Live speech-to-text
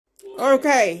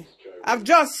Okay, I've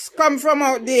just come from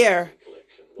out there,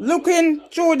 looking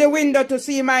through the window to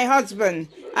see my husband.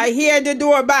 I hear the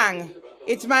door bang.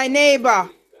 It's my neighbor,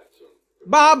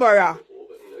 Barbara.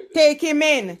 Take him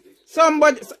in.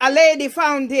 A lady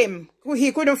found him.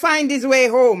 He couldn't find his way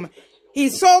home.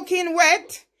 He's soaking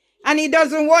wet and he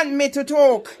doesn't want me to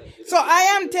talk. So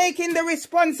I am taking the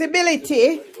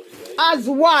responsibility as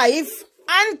wife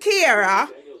and carer.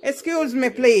 Excuse me,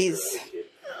 please.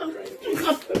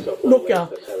 Look, yeah.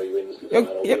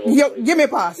 Give me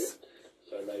pass.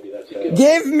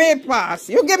 Give me pass.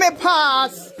 You give me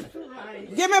pass.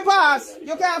 Give me pass.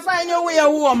 You can't find your way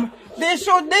home. They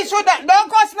should,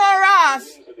 don't cost no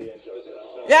ras.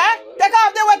 Yeah? Take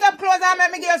off the wet up clothes and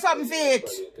let me give you something for it.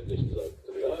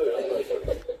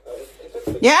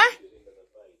 Yeah?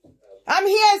 I'm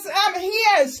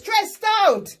here, stressed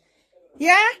out.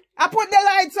 Yeah? I put the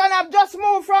lights on, I've just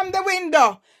moved from the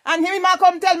window. And he might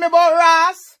come tell me about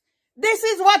ras. This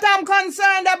is what I'm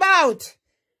concerned about.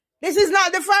 This is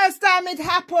not the first time it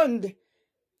happened.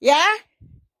 Yeah?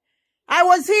 I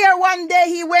was here one day,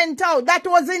 he went out. That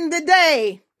was in the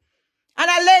day. And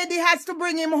a lady has to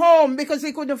bring him home because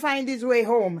he couldn't find his way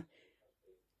home.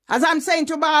 As I'm saying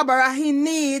to Barbara, he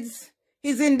needs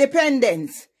his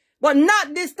independence. But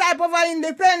not this type of an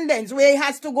independence where he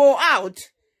has to go out.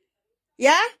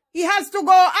 Yeah? He has to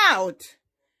go out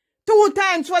 2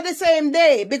 times for the same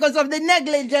day because of the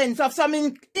negligence of some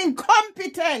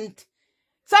incompetent.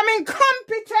 Some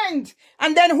incompetent.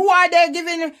 And then who are they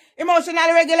giving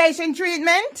emotional regulation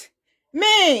treatment?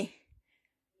 Me.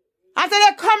 After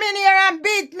they come in here and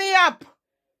beat me up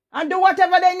and do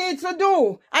whatever they need to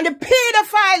do. And the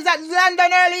pedophiles at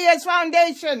London Early Years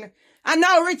Foundation and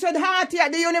now Richard Harty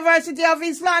at the University of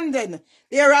East London.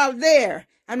 They're out there.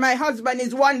 And my husband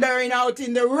is wandering out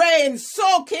in the rain,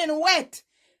 soaking wet.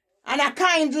 And a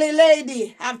kindly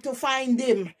lady have to find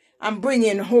him and bring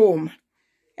him home.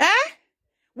 Eh?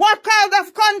 What kind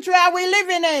of country are we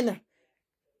living in?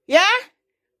 Yeah?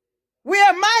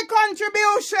 Where my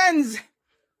contributions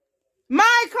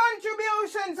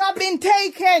have been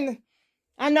taken.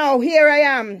 And now here I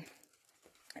am,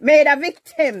 made a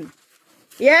victim.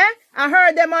 Yeah? I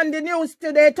heard them on the news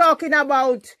today talking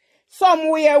about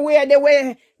somewhere where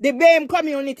the BAME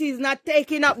community is not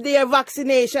taking up their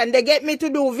vaccination. They get me to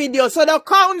do video. So the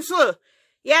council,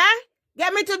 yeah?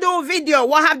 Get me to do video.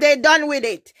 What have they done with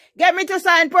it? Get me to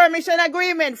sign permission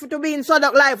agreement to be in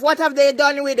Sodok Life. What have they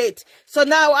done with it? So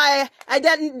now I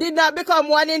did not become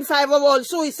 1 in 5 of all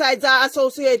suicides are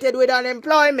associated with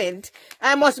unemployment.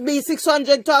 I must be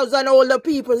 600,000 older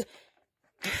people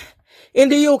in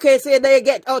the UK say they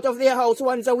get out of their house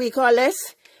once a week or less.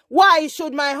 Why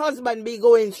should my husband be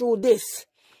going through this?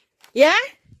 Yeah?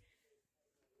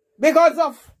 Because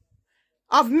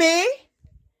of me?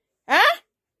 Huh?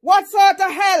 What sort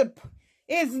of help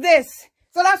is this?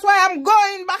 So that's why I'm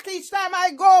going back each time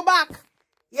I go back.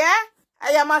 Yeah? I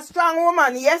am a strong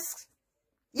woman, yes?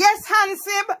 Yes,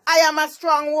 Hansib, I am a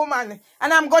strong woman.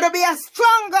 And I'm going to be a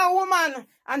stronger woman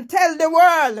and tell the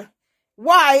world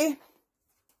why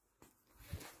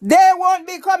they won't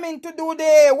be coming to do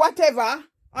the whatever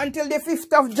until the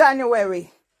 5th of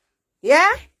January.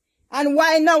 Yeah? And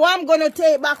why now I'm going to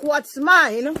take back what's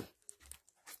mine.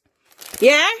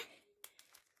 Yeah?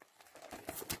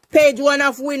 Page 1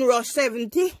 of Windrush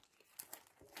 70.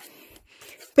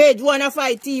 Page 1 of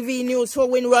ITV News for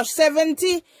Windrush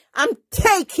 70. I'm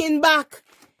taking back.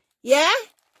 Yeah?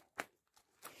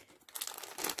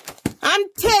 I'm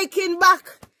taking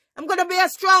back. I'm going to be a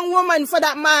strong woman for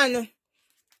that man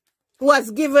who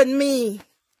has given me.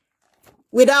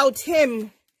 Without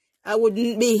him, I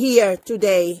wouldn't be here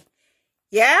today.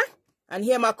 Yeah? And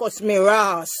him a cuss me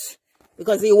ras.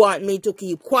 Because he want me to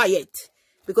keep quiet.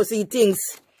 Because he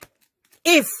thinks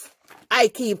if I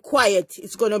keep quiet,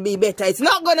 it's going to be better. It's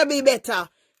not going to be better.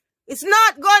 It's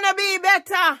not going to be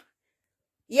better.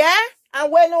 Yeah?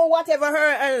 And when whatever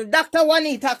her, Dr.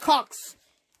 Juanita Cox,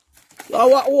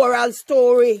 our oral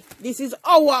story. This is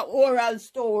our oral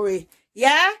story.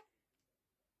 Yeah?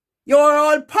 You're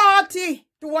all party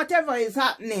to whatever is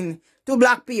happening to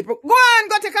black people. Go on,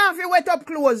 go take off your wet up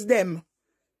clothes, them.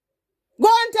 Go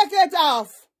and take it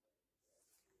off.